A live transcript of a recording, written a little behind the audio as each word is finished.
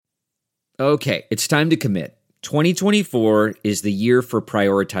Okay, it's time to commit. 2024 is the year for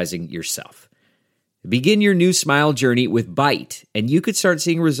prioritizing yourself. Begin your new smile journey with Byte, and you could start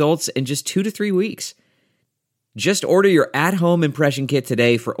seeing results in just 2 to 3 weeks. Just order your at-home impression kit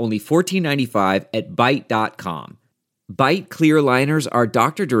today for only $14.95 at Byte.com. Byte clear liners are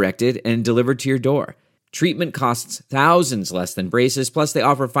doctor-directed and delivered to your door. Treatment costs thousands less than braces, plus they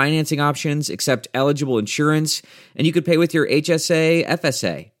offer financing options, accept eligible insurance, and you could pay with your HSA,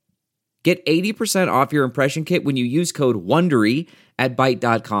 FSA. Get 80% off your impression kit when you use code WONDERY at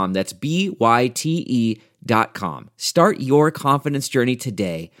Byte.com. That's BYTE.com. Start your confidence journey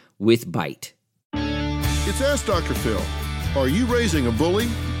today with Byte. It's Ask Dr. Phil. Are you raising a bully?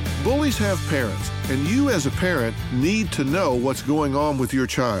 Bullies have parents, and you as a parent need to know what's going on with your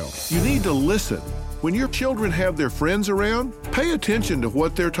child. You need to listen. When your children have their friends around, pay attention to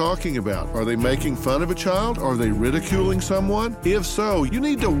what they're talking about. Are they making fun of a child? Are they ridiculing someone? If so, you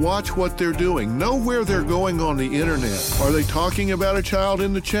need to watch what they're doing. Know where they're going on the internet. Are they talking about a child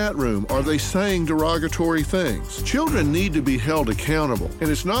in the chat room? Are they saying derogatory things? Children need to be held accountable. And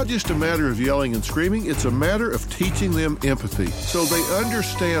it's not just a matter of yelling and screaming, it's a matter of teaching them empathy so they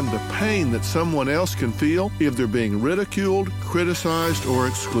understand the pain that someone else can feel if they're being ridiculed, criticized, or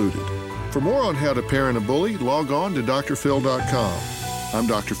excluded. For more on how to parent a bully, log on to drphil.com. I'm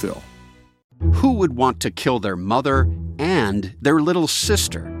Dr. Phil. Who would want to kill their mother and their little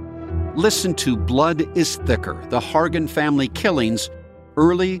sister? Listen to Blood is Thicker, the Hargan Family Killings,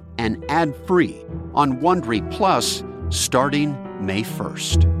 early and ad-free on Wondery Plus starting May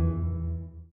 1st.